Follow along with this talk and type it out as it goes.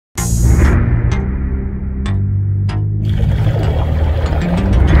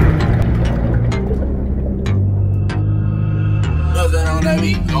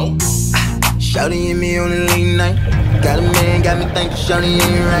Shawty and me on a late night. Got a man, got me thinking Shawty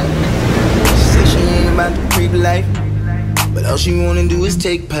ain't right. She said she ain't about the creep life, but all she wanna do is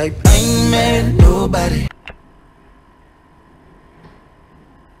take pipe. I ain't mad at nobody.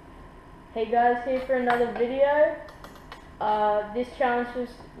 Hey guys, here for another video. This challenge was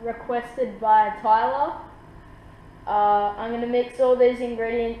requested by Tyler. I'm going to mix all these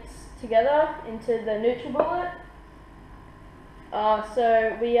ingredients together into the NutriBullet.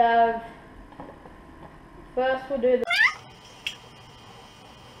 So we have, first we'll do the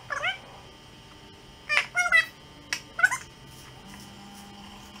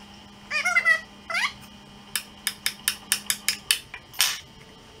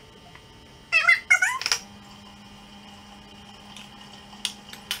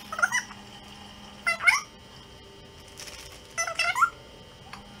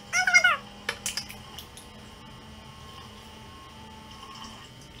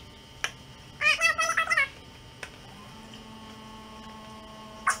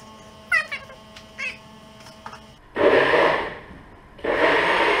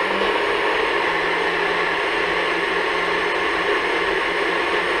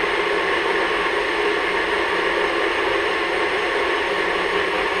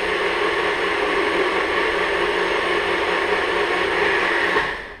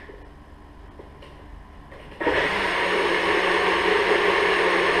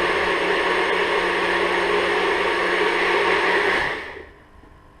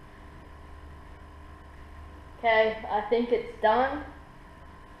Okay, I think it's done.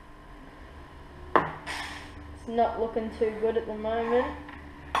 It's not looking too good at the moment.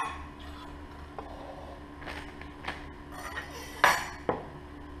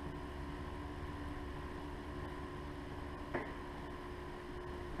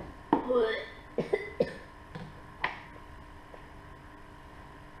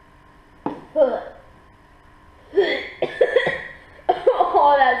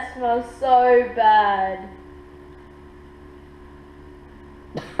 Oh, that smells so bad.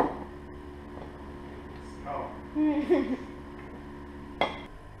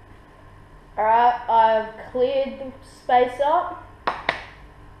 Alright, I've cleared the space up.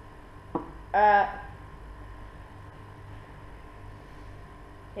 Alright.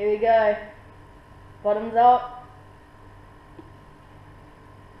 Here we go. Bottoms up.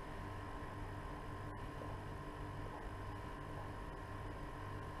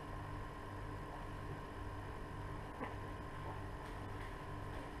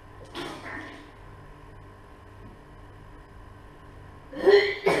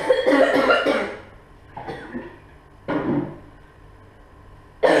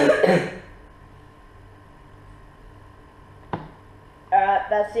 Alright,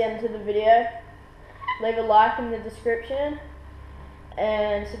 that's the end of the video. Leave a like in the description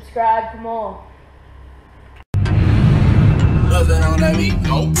and subscribe for more.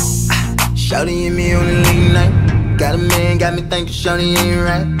 Shawty and me on a late night. Got a man, got me thinking Shawty ain't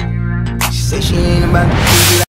right. She say she ain't about to keep it.